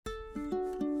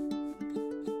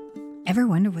Ever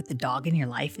wonder what the dog in your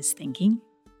life is thinking?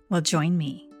 Well, join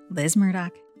me, Liz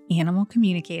Murdoch, animal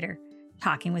communicator,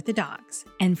 talking with the dogs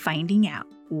and finding out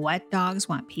what dogs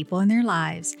want people in their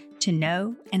lives to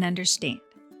know and understand.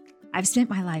 I've spent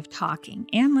my life talking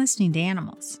and listening to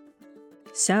animals.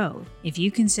 So, if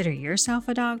you consider yourself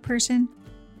a dog person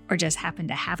or just happen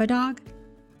to have a dog,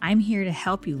 I'm here to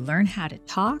help you learn how to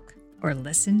talk or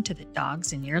listen to the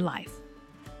dogs in your life.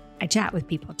 I chat with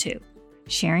people too,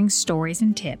 sharing stories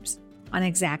and tips on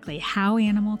exactly how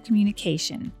animal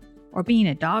communication, or being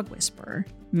a dog whisperer,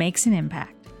 makes an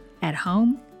impact at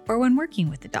home or when working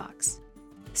with the dogs.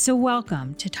 So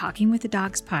welcome to Talking with the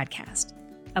Dogs podcast,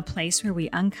 a place where we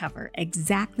uncover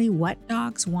exactly what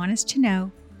dogs want us to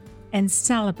know and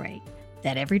celebrate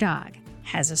that every dog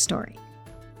has a story.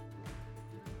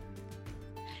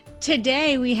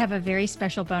 Today, we have a very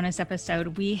special bonus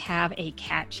episode. We have a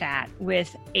cat chat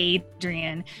with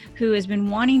Adrian, who has been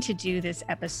wanting to do this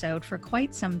episode for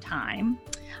quite some time.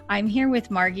 I'm here with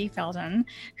Margie Felton,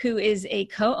 who is a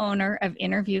co-owner of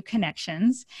Interview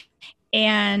Connections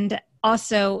and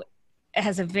also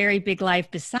has a very big life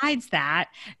besides that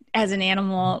as an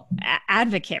animal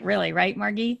advocate, really, right,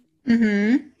 Margie?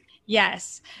 Mm-hmm.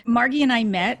 Yes. Margie and I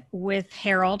met with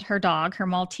Harold, her dog, her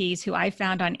Maltese, who I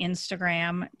found on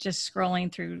Instagram, just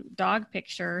scrolling through dog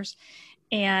pictures.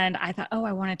 And I thought,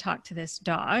 I want to talk to this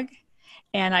dog.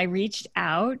 And I reached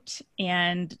out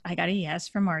and I got a yes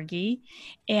from Margie.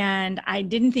 And I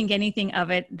didn't think anything of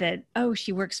it that,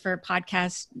 she works for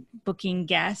podcast booking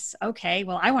guests. Okay,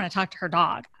 well, I want to talk to her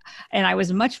dog. And I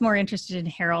was much more interested in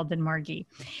Harold than Margie.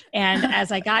 And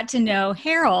as I got to know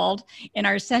Harold in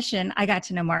our session, I got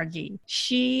to know Margie.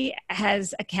 She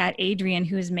has a cat, Adrian,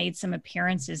 who has made some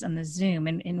appearances on the Zoom.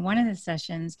 And in one of the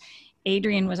sessions,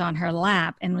 Adrian was on her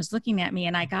lap and was looking at me,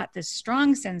 and I got this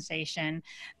strong sensation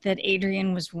that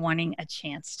Adrian was wanting a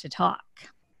chance to talk.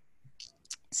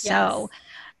 So,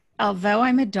 although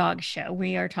I'm a dog show,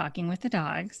 we are talking with the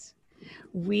dogs.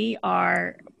 We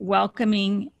are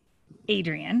welcoming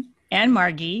Adrian and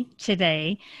Margie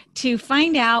today to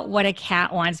find out what a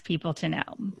cat wants people to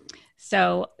know.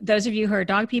 So, those of you who are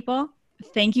dog people,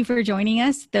 thank you for joining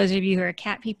us. Those of you who are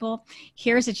cat people,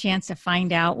 here's a chance to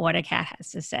find out what a cat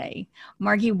has to say.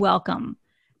 Margie, welcome.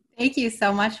 Thank you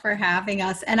so much for having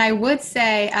us. And I would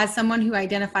say, as someone who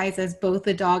identifies as both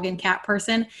a dog and cat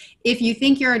person, if you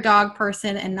think you're a dog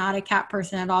person and not a cat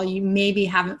person at all, you maybe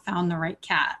haven't found the right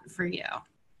cat for you.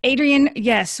 Adrian,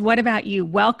 yes. What about you?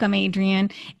 Welcome,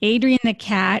 Adrian. Adrian the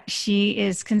cat, she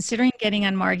is considering getting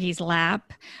on Margie's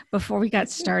lap. Before we got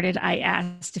started, I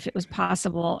asked if it was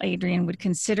possible Adrian would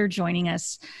consider joining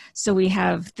us so we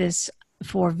have this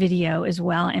for video as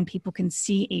well and people can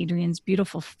see Adrian's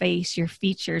beautiful face, your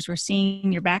features. We're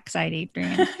seeing your backside,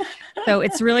 Adrian. So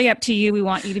it's really up to you. We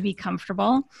want you to be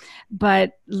comfortable,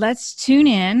 but let's tune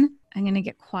in. I'm going to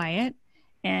get quiet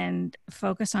and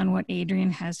focus on what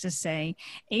Adrian has to say.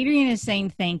 Adrian is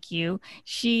saying thank you.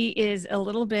 She is a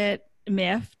little bit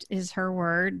miffed, is her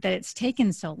word, that it's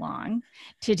taken so long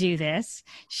to do this.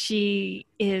 She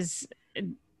is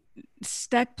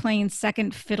stuck playing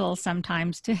second fiddle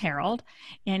sometimes to Harold,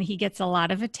 and he gets a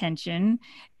lot of attention,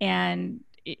 and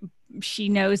she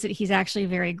knows that he's actually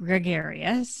very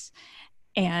gregarious.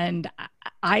 And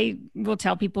I will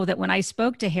tell people that when I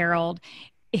spoke to Harold,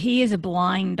 he is a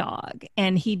blind dog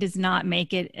and he does not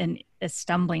make it a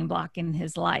stumbling block in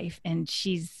his life. And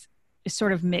she's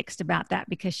sort of mixed about that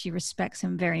because she respects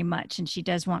him very much. And she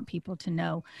does want people to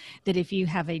know that if you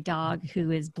have a dog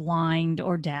who is blind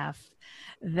or deaf,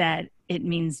 that it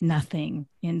means nothing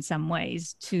in some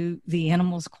ways to the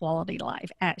animal's quality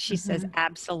life. She says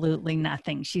absolutely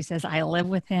nothing. She says, I live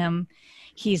with him.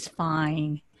 He's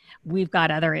fine. We've got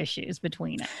other issues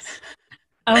between us.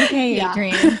 Okay,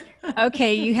 Adrian.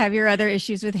 Okay, you have your other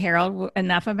issues with Harold.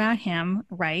 Enough about him,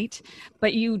 right?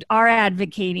 But you are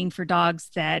advocating for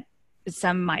dogs that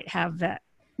some might have that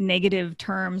negative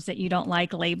terms that you don't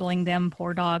like, labeling them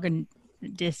poor dog and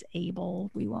disabled.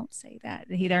 We won't say that.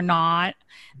 They're not.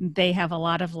 They have a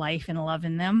lot of life and love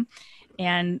in them,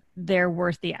 and they're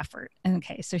worth the effort.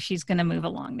 Okay, so she's going to move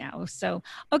along now. So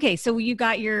you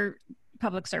got your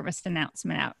public service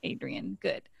announcement out, Adrian.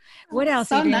 Good. What else,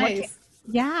 so Adrian?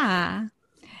 Nice.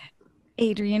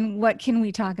 Adrian, what can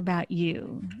we talk about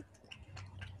you?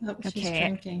 She's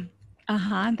drinking.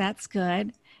 That's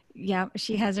good. Yeah,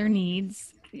 she has her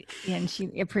needs and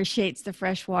she appreciates the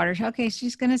fresh water. Okay,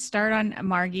 she's going to start on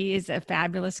Margie is a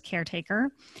fabulous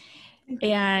caretaker.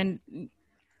 And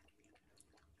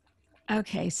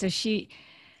okay, so she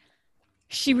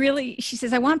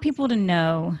says, I want people to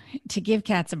know to give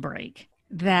cats a break.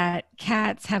 that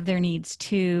cats have their needs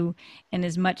too, and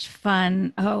as much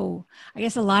fun. Oh, I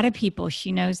guess a lot of people,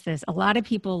 she knows this, a lot of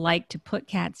people like to put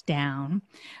cats down,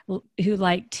 who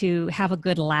like to have a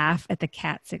good laugh at the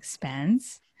cat's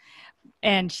expense.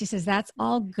 And she says, that's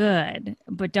all good,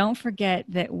 but don't forget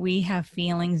that we have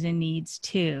feelings and needs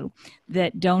too,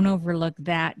 that don't overlook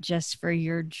that just for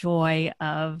your joy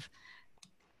of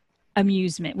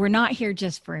amusement. We're not here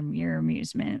just for your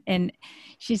amusement. And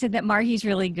she said that Margie's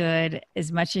really good.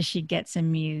 As much as she gets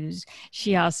amused,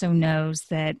 she also knows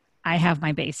that I have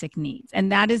my basic needs.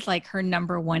 And that is like her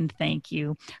number one thank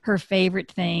you. Her favorite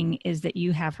thing is that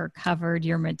you have her covered.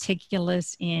 You're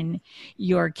meticulous in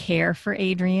your care for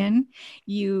Adrian.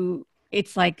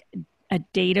 It's like a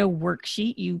data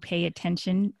worksheet. You pay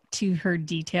attention to her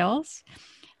details.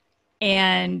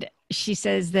 And she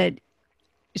says that,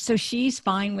 so she's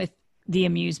fine with the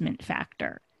amusement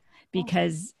factor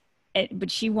because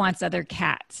but she wants other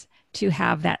cats to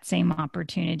have that same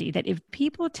opportunity, that if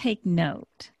people take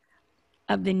note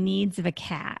of the needs of a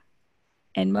cat,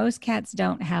 and most cats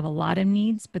don't have a lot of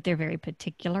needs, but they're very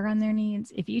particular on their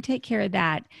needs. If you take care of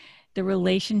that, the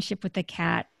relationship with the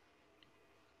cat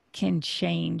can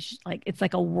change. Like it's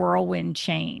like a whirlwind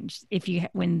change if you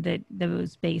when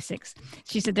those basics.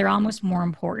 She said they're almost more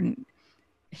important.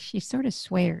 She sort of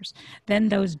swears, than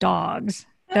those dogs,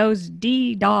 those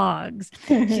D dogs.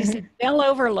 She said they'll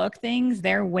overlook things.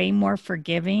 They're way more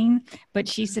forgiving. But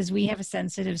she says we have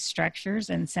sensitive structures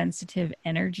and sensitive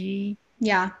energy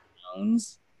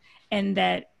zones, and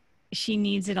that she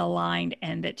needs it aligned,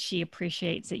 and that she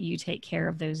appreciates that you take care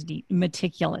of those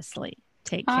meticulously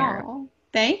take care of.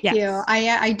 Thank you.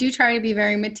 I do try to be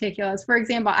very meticulous. For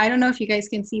example, I don't know if you guys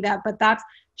can see that, but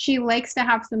she likes to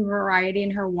have some variety in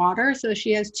her water. So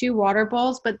she has 2 water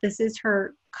bowls, but this is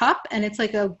her cup, and it's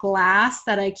like a glass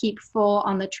that I keep full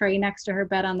on the tray next to her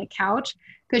bed on the couch,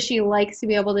 because she likes to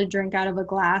be able to drink out of a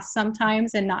glass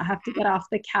sometimes and not have to get off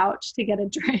the couch to get a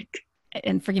drink.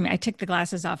 And forgive me, I took the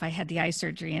glasses off. I had the eye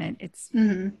surgery, and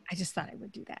I just thought I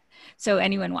would do that. So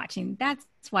anyone watching, that's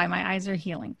why my eyes are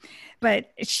healing.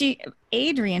 But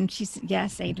Adrian,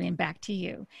 yes, Adrian, back to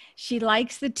you. She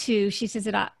likes the 2. She says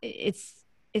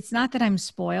it's not that I'm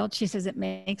spoiled. She says it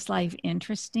makes life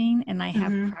interesting, and I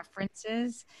have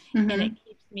preferences, and it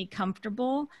keeps me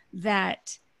comfortable.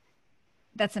 That's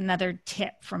another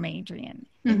tip from Adrian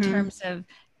in terms of,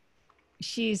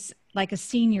 she's like a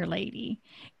senior lady.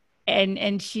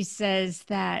 And she says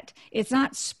that it's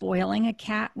not spoiling a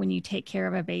cat when you take care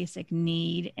of a basic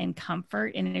need and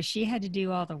comfort. And if she had to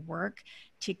do all the work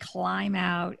to climb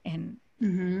out, and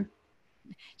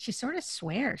she sort of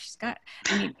swears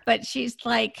but she's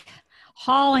like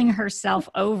hauling herself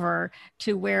over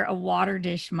to where a water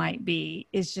dish might be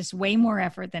is just way more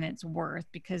effort than it's worth,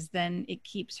 because then it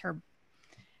keeps her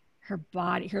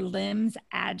body, her limbs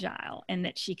agile, and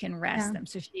that she can rest them.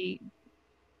 So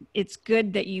it's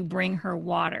good that you bring her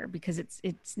water, because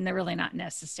it's really not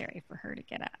necessary for her to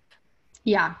get up.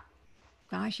 Yeah.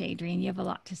 Gosh, Adrian, you have a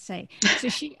lot to say. So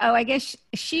I guess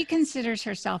she considers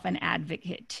herself an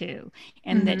advocate too,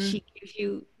 and that she gives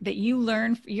you, that you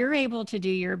learn, you're able to do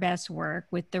your best work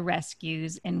with the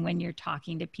rescues, and when you're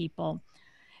talking to people,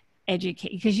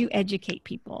 because you educate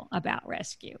people about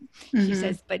rescue. She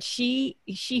says, but she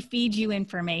feeds you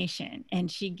information,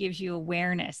 and she gives you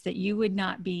awareness that you would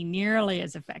not be nearly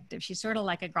as effective. She's sort of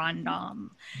like a grande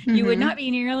dame. You would not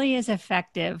be nearly as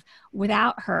effective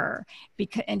without her,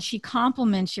 and she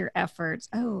compliments your efforts.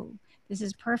 Oh, this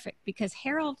is perfect, because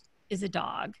Harold is a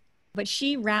dog, but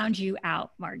she rounds you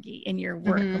out, Margie, in your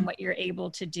work and what you're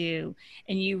able to do,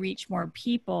 and you reach more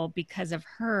people because of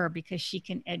her, because she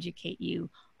can educate you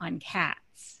on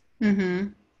cats.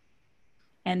 And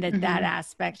that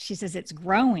aspect, she says it's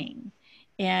growing.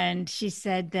 And she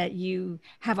said that you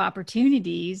have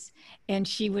opportunities, and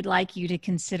she would like you to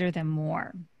consider them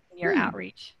more in your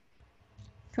outreach.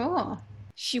 Cool.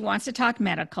 She wants to talk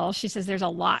medical. She says there's a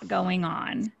lot going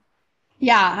on.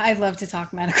 Yeah, I'd love to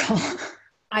talk medical.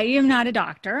 I am not a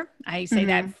doctor. I say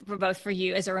that for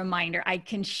you as a reminder. I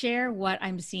can share what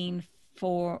I'm seeing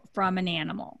from an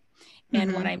animal.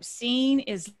 And what I'm seeing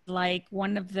is like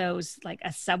one of those, like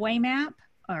a subway map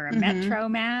or a metro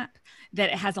map,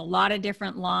 that has a lot of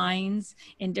different lines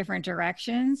in different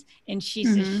directions. And she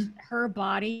says her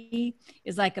body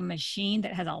is like a machine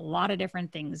that has a lot of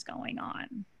different things going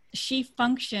on. She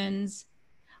functions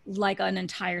like an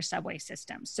entire subway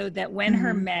system, so that when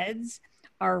her meds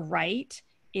are right,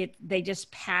 they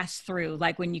just pass through,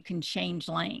 like when you can change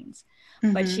lanes.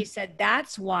 But she said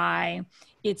that's why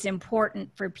it's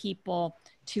important for people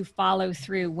to follow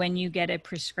through when you get a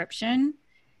prescription.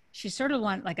 She sort of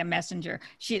wants like a messenger.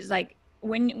 She's like,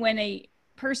 when a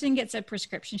person gets a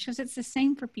prescription, she goes, it's the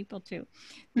same for people too,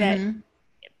 that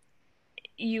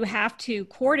you have to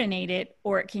coordinate it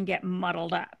or it can get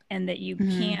muddled up, and that you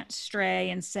can't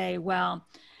stray and say, well,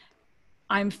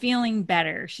 I'm feeling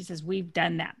better. She says, we've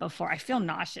done that before. I feel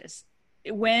nauseous.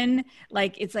 When,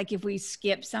 like, it's like if we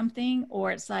skip something,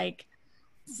 or it's like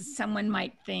someone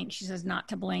might think, she says, not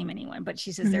to blame anyone, but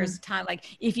she says there's a time, like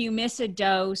if you miss a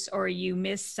dose or you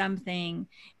miss something,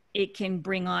 it can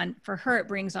bring on, for her, it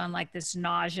brings on like this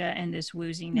nausea and this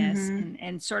wooziness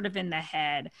and sort of in the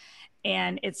head.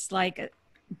 And it's like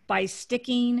by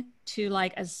sticking to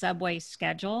like a Subway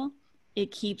schedule,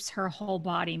 it keeps her whole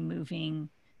body moving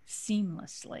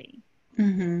seamlessly.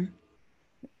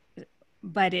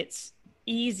 But it's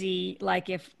easy, like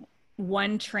if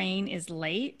one train is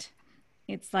late,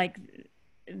 it's like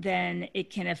then it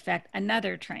can affect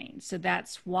another train. So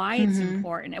that's why it's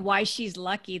important, and why she's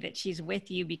lucky that she's with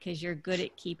you, because you're good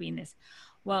at keeping this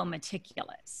well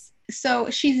meticulous. So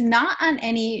she's not on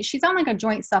any, she's on like a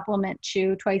joint supplement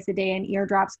chew twice a day and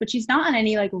eardrops, but she's not on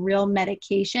any like real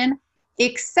medication,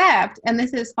 except, and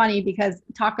this is funny because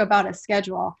talk about a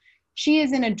schedule. She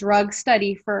is in a drug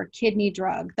study for a kidney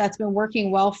drug that's been working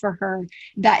well for her.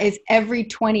 That is every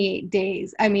 28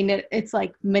 days. I mean, it's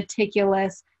like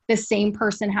meticulous. The same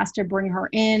person has to bring her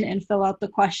in and fill out the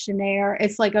questionnaire.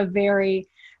 It's like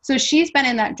so she's been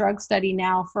in that drug study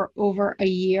now for over a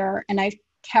year, and I've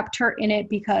kept her in it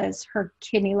because her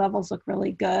kidney levels look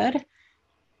really good.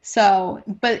 So,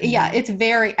 but yeah, it's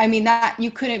I mean, that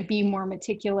you couldn't be more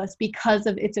meticulous because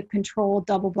it's a controlled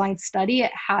double-blind study.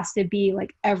 It has to be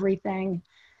like everything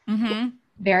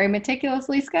very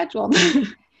meticulously scheduled.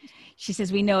 She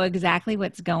says, we know exactly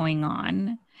what's going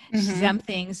on. Some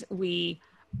things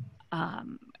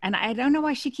and I don't know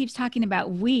why she keeps talking about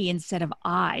we instead of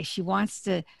I. She wants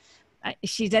to,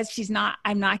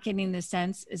 I'm not getting the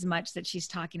sense as much that she's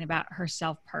talking about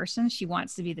herself person. She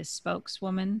wants to be the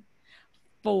spokeswoman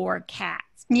for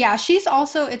cats. Yeah, she's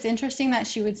also, it's interesting that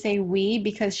she would say we,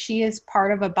 because she is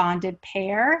part of a bonded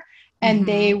pair, and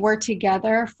they were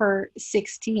together for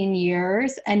 16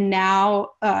 years. And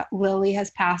now Lily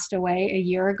has passed away a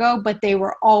year ago, but they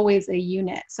were always a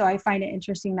unit. So I find it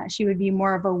interesting that she would be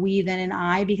more of a we than an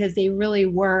I, because they really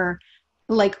were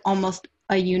like almost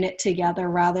a unit together,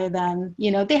 rather than,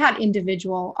 they had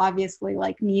individual, obviously,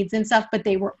 like needs and stuff, but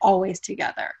they were always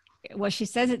together. Well, she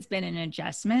says it's been an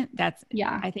adjustment.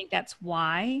 I think that's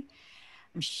why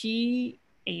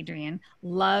Adrian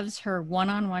loves her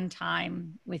one-on-one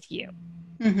time with you.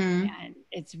 And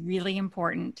it's really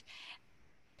important.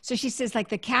 So she says, like,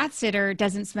 the cat sitter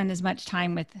doesn't spend as much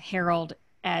time with Harold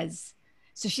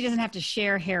so she doesn't have to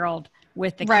share Harold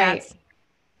with the cats.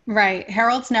 Right.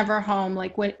 Harold's never home.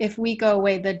 Like if we go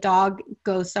away, the dog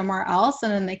goes somewhere else,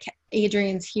 and then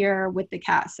Adrian's here with the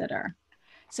cat sitter.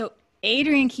 So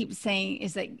Adrian keeps saying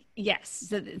is that,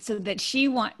 yes, so that she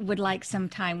would like some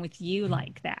time with you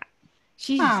like that.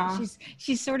 She's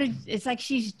sort of, it's like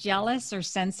she's jealous or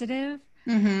sensitive.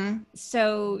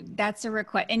 So that's a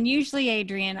request. And usually,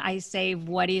 Adrian, I say,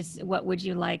 what would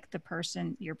you like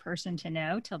your person to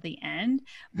know till the end?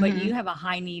 But you have a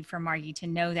high need for Margie to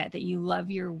know that you love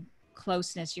your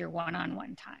closeness, your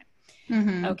one-on-one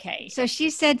time. Okay. So she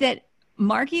said that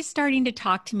Margie's starting to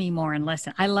talk to me more and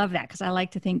listen. I love that, because I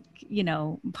like to think,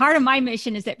 part of my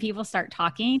mission is that people start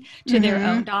talking to their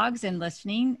own dogs and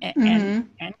listening,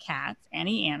 and cats,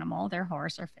 any animal, their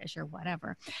horse or fish or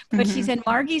whatever. But she said,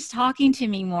 Margie's talking to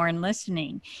me more and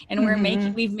listening, and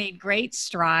we've made great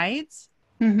strides.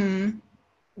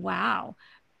 Wow.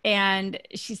 And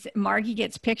she said, Margie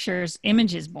gets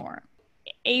images more.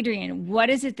 Adrian, what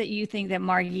is it that you think that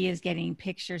Margie is getting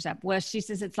pictures of? Well, she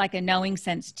says it's like a knowing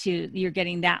sense too. You're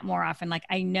getting that more often. Like,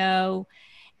 I know.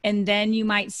 And then you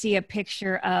might see a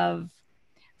picture of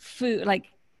food,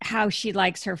 like how she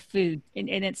likes her food. And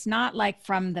it's not like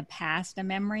from the past, a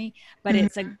memory, but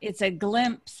it's a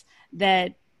glimpse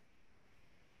that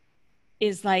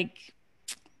is like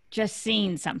just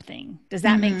seeing something. Does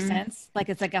that make sense? Like,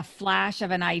 it's like a flash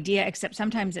of an idea, except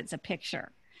sometimes it's a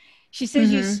picture. She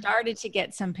says you started to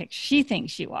get some pictures. She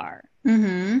thinks you are.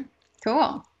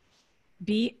 Cool.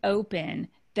 Be open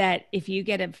that if you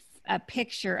get a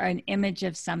picture, an image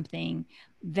of something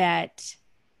that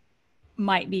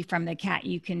might be from the cat,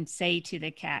 you can say to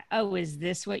the cat, oh, is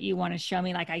this what you want to show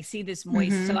me? Like, I see this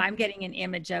moist. So I'm getting an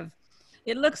image of,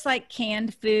 it looks like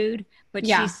canned food, but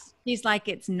she's like,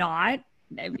 it's not.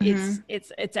 Does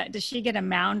she get a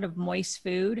mound of moist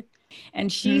food? And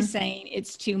she's saying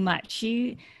it's too much.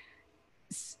 She's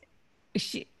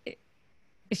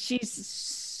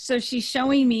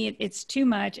showing me it's too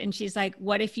much, and she's like,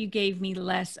 what if you gave me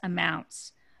less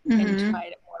amounts and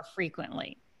tried it more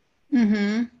frequently?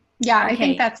 Mm-hmm. Yeah, I think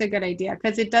Okay. that's a good idea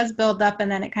because it does build up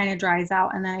and then it kind of dries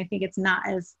out, and then I think it's not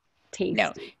as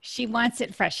No, tasty. she wants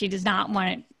it fresh. She does not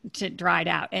want it to dried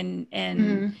out. And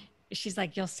Mm-hmm. she's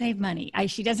like, you'll save money.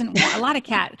 She doesn't want a lot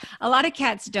of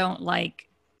cats don't like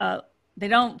they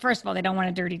don't, first of all, they don't want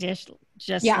a dirty dish,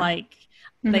 just Yeah. like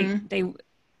Mm-hmm. they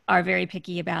are very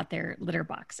picky about their litter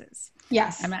boxes. I'm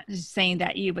Yes. not just saying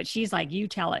that you, but she's like, you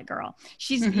tell it, girl.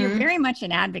 You're Mm-hmm. very much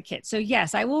an advocate. So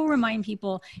yes, I will remind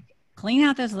people, clean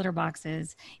out those litter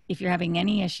boxes if you're having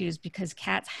any issues, because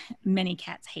many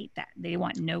cats hate that. They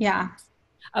want no Yeah. crumbs.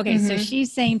 Okay, so Mm-hmm.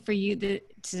 she's saying for you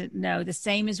to know the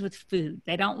same is with food.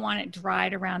 They don't want it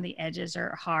dried around the edges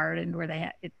or hard and where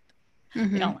they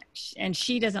Mm-hmm. don't, and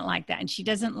she doesn't like that. And she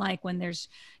doesn't like when there's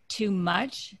too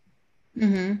much.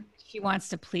 Mm-hmm. She wants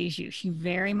to please you. She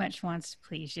very much wants to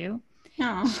please you.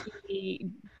 Oh. She,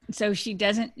 so she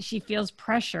doesn't, she feels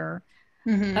pressure.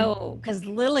 Mm-hmm. Oh, because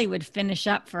Lily would finish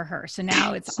up for her. So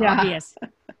now it's Yeah. obvious.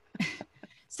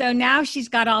 So now she's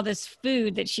got all this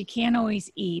food that she can't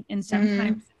always eat. And sometimes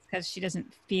Mm-hmm. it's because she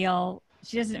doesn't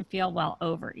feel well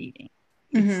overeating.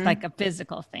 It's Mm-hmm. like a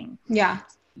physical thing. Yeah.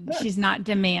 Good. She's not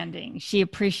demanding. She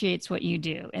appreciates what you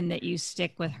do and that you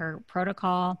stick with her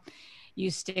protocol. You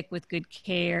stick with good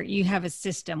care. You have a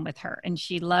system with her, and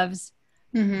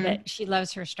Mm-hmm. she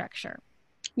loves her structure.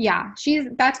 Yeah,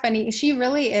 that's funny. She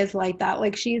really is like that.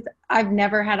 Like I've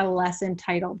never had a less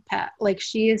entitled pet. Like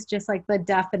she is just like the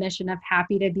definition of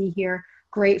happy to be here,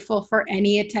 grateful for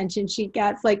any attention she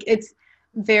gets. Like it's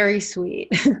very sweet.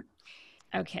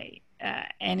 Okay.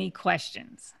 Any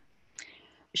questions?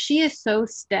 She is so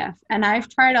stiff, and I've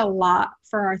tried a lot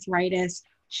for arthritis.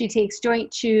 She takes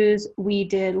joint chews. We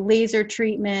did laser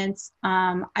treatments.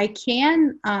 I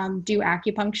can do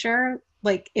acupuncture,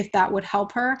 like if that would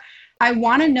help her. I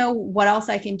want to know what else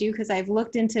I can do because I've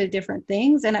looked into different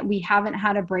things and we haven't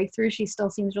had a breakthrough. She still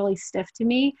seems really stiff to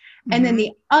me. And then Mm-hmm.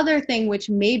 the other thing, which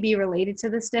may be related to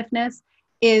the stiffness,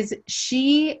 is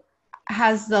she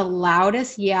has the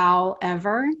loudest yowl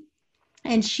ever,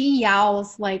 and she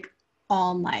yowls like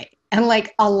all night and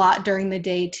like a lot during the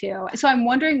day too. So I'm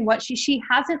wondering what she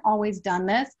hasn't always done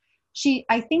this.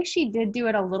 I think she did do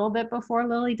it a little bit before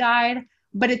Lily died,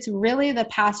 but it's really the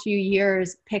past few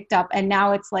years picked up, and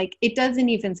now it's like it doesn't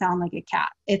even sound like a cat.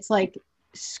 It's like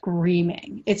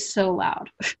screaming. It's so loud.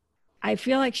 I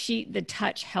feel like the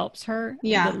touch helps her, the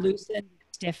Yeah. loosen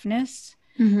stiffness.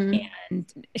 Mhm. And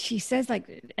she says,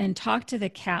 like, and talk to the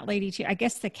cat lady too. I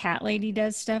guess the cat lady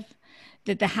does stuff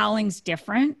that the howling's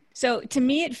different. So to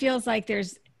me, it feels like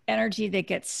there's energy that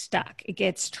gets stuck. It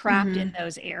gets trapped in Mhm.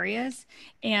 those areas.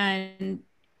 And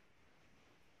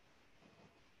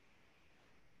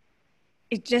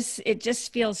it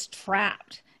just feels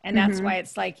trapped. And that's why Mhm.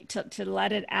 it's like to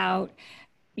let it out,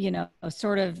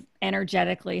 sort of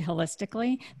energetically,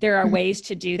 holistically. There are Mhm. ways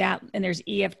to do that, and there's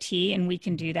EFT, and we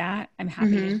can do that. I'm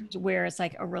happy Mhm. to where it's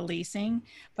like a releasing,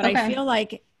 but I Okay. feel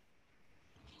like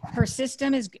her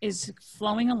system is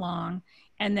flowing along,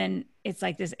 and then it's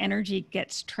like this energy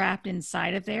gets trapped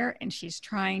inside of there, and she's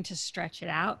trying to stretch it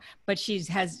out, but she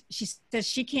says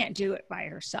she can't do it by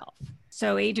herself.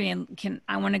 So Adrian,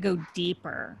 I want to go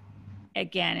deeper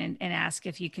again and ask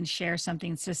if you can share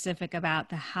something specific about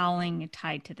the howling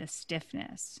tied to the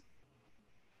stiffness.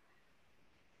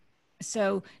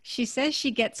 So she says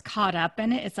she gets caught up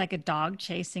in it. It's like a dog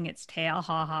chasing its tail,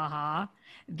 ha ha ha.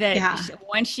 Yeah.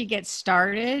 Once she gets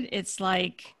started, it's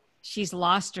like she's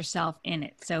lost herself in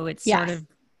it. So it's sort Yes. of,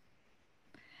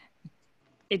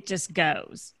 it just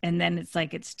goes. And then it's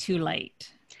like it's too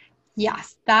late.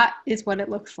 Yes. That is what it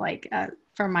looks like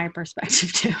from my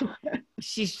perspective too.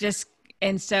 She's just,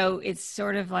 and so it's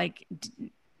sort of like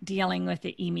dealing with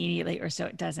it immediately, or so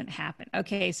it doesn't happen.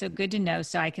 Okay. So good to know.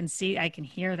 So I can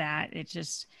hear that. It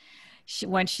just,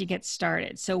 once she gets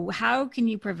started. So how can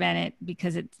you prevent it?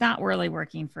 Because it's not really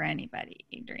working for anybody,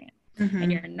 Adrian, and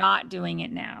Mhm. you're not doing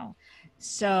it now.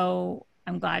 So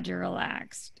I'm glad you're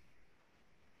relaxed.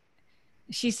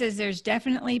 She says there's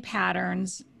definitely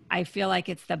patterns. I feel like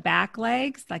it's the back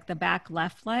legs, like the back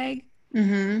left leg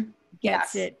Mhm.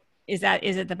 gets Yes. it. Is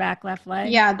it the back left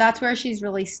leg? Yeah, that's where she's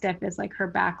really stiff is like her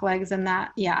back legs and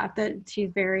that yeah, that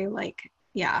she's very like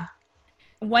yeah.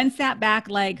 Once that back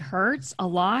leg hurts a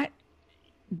lot,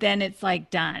 then it's like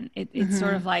done. It's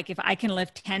sort of Mhm. like if I can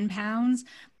lift 10 pounds,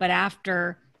 but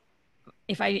after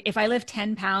if I lift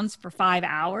 10 pounds for 5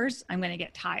 hours, I'm going to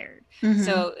get tired. Mhm.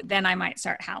 So then I might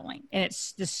start howling. And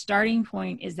it's the starting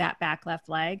point is that back left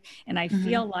leg. And I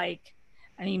feel Mhm. like,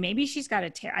 I mean, maybe she's got a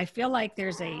tear. I feel like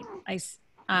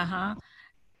uh-huh.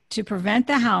 To prevent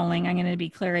the howling, I'm going to be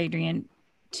clear, Adrian,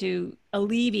 to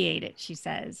alleviate it, she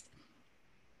says.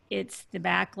 it's the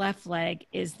back left leg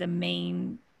is the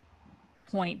main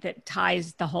point that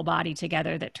ties the whole body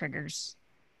together, that triggers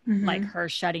like her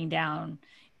shutting down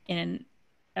in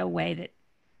a way that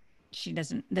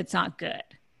that's not good,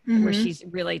 where she's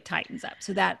really tightens up.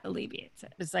 So that alleviates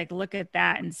it. It's like, look at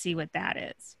that and see what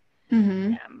that is.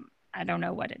 I don't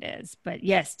know what it is, but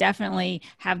yes, definitely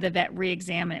have the vet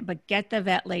re-examine it, but get the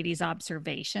vet lady's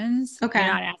observations. Okay.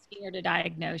 You're not asking her to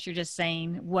diagnose. You're just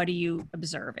saying, what are you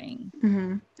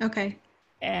observing? Okay.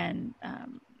 And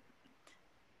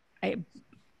I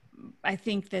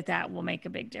think that will make a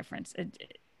big difference.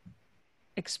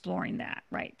 Exploring that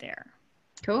right there.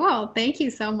 Cool. Thank you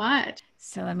so much.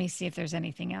 So let me see if there's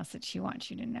anything else that she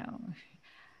wants you to know.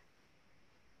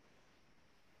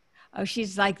 Oh,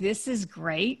 she's like, this is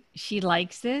great. She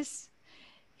likes this.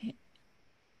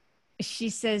 She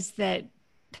says that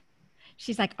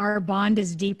she's like, our bond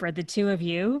is deeper, the two of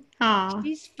you. Aww.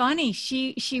 She's funny.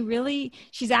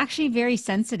 She's actually very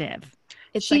sensitive.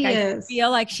 It's she like, is. I feel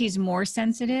like she's more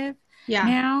sensitive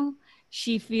now.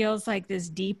 She feels like this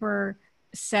deeper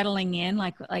settling in,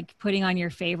 like putting on your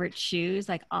favorite shoes,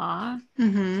 like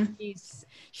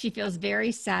she feels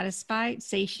very satisfied,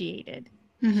 satiated.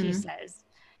 She says,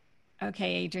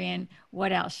 okay, Adrienne,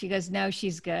 what else? She goes, no,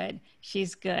 she's good.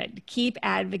 She's good. Keep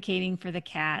advocating for the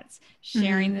cats,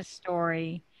 sharing the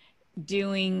story,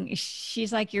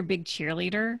 she's like your big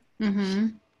cheerleader.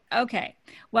 Okay.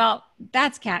 Well,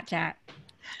 that's Cat Chat.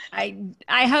 I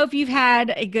hope you've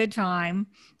had a good time.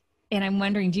 And I'm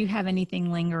wondering, do you have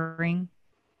anything lingering?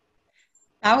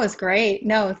 That was great.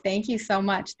 No, thank you so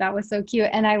much. That was so cute.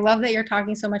 And I love that you're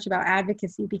talking so much about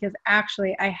advocacy, because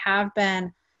actually I have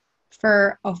been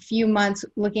for a few months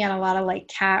looking at a lot of like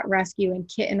cat rescue and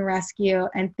kitten rescue,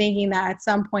 and thinking that at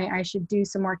some point I should do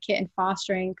some more kitten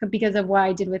fostering because of what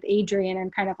I did with Adrienne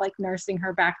and kind of like nursing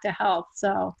her back to health.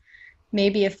 So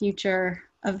maybe a future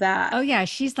of that. Oh yeah.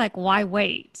 She's like, why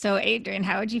wait? So Adrienne,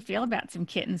 how would you feel about some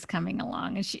kittens coming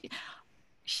along? And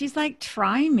she's like,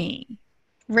 try me.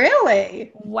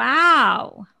 Really?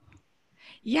 Wow.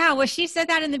 Yeah. Well, she said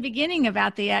that in the beginning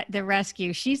about the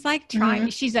rescue. She's like, try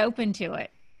me. She's open to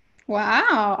it.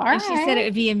 Wow. All right. She said it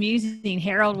would be amusing.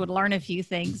 Harold would learn a few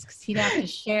things because he'd have to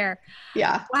share.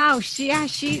 Yeah. Wow.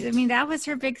 I mean, that was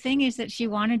her big thing, is that she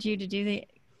wanted you to do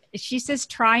she says,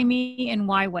 try me and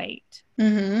why wait?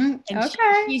 And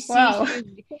okay. She sees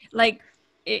you, like,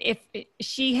 if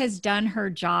she has done her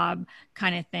job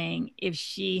kind of thing, if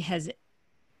she has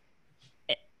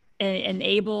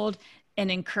enabled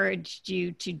and encouraged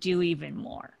you to do even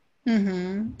more.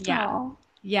 Yeah. Aww.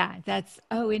 Yeah, that's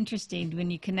interesting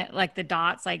when you connect like the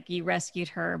dots, like you rescued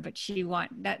her, but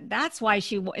that's why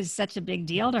she is such a big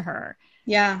deal to her.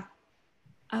 Yeah.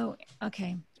 Oh,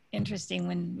 okay. Interesting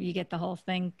when you get the whole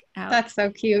thing out. That's so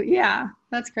cute. Yeah,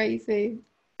 that's crazy.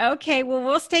 Okay, well,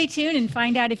 we'll stay tuned and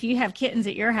find out if you have kittens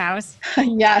at your house.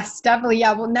 Yes, definitely.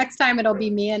 Yeah, well, next time it'll be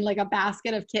me and like a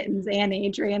basket of kittens and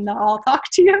Adrienne. They'll all talk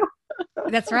to you.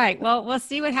 That's right. Well, we'll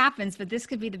see what happens, but this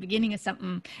could be the beginning of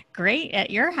something great at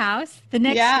your house. The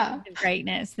next stage of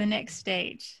greatness, the next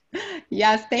stage.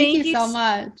 Yes, thank you so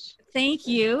much. Thank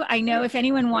you. I know if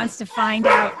anyone wants to find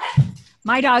out,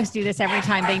 my dogs do this every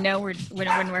time. They know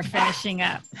when we're finishing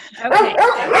up. Okay.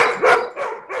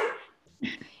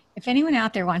 If anyone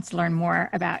out there wants to learn more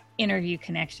about Interview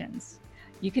Connections,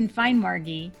 you can find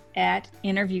Margie at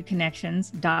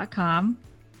interviewconnections.com.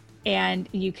 And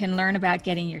you can learn about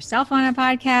getting yourself on a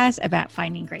podcast, about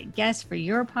finding great guests for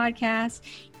your podcast,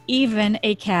 even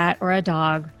a cat or a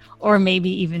dog, or maybe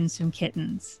even some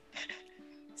kittens.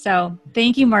 So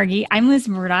thank you, Margie. I'm Liz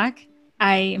Murdoch.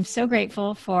 I am so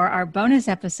grateful for our bonus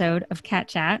episode of Cat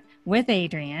Chat with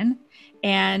Adrienne.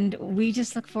 And we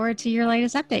just look forward to your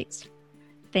latest updates.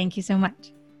 Thank you so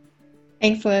much.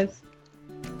 Thanks, Liz.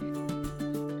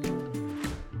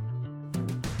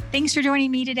 Thanks for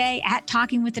joining me today at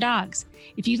Talking with the Dogs.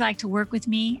 If you'd like to work with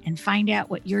me and find out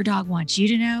what your dog wants you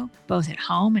to know, both at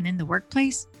home and in the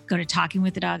workplace, go to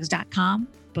talkingwiththedogs.com,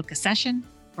 book a session,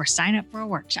 or sign up for a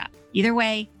workshop. Either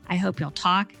way, I hope you'll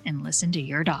talk and listen to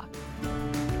your dog.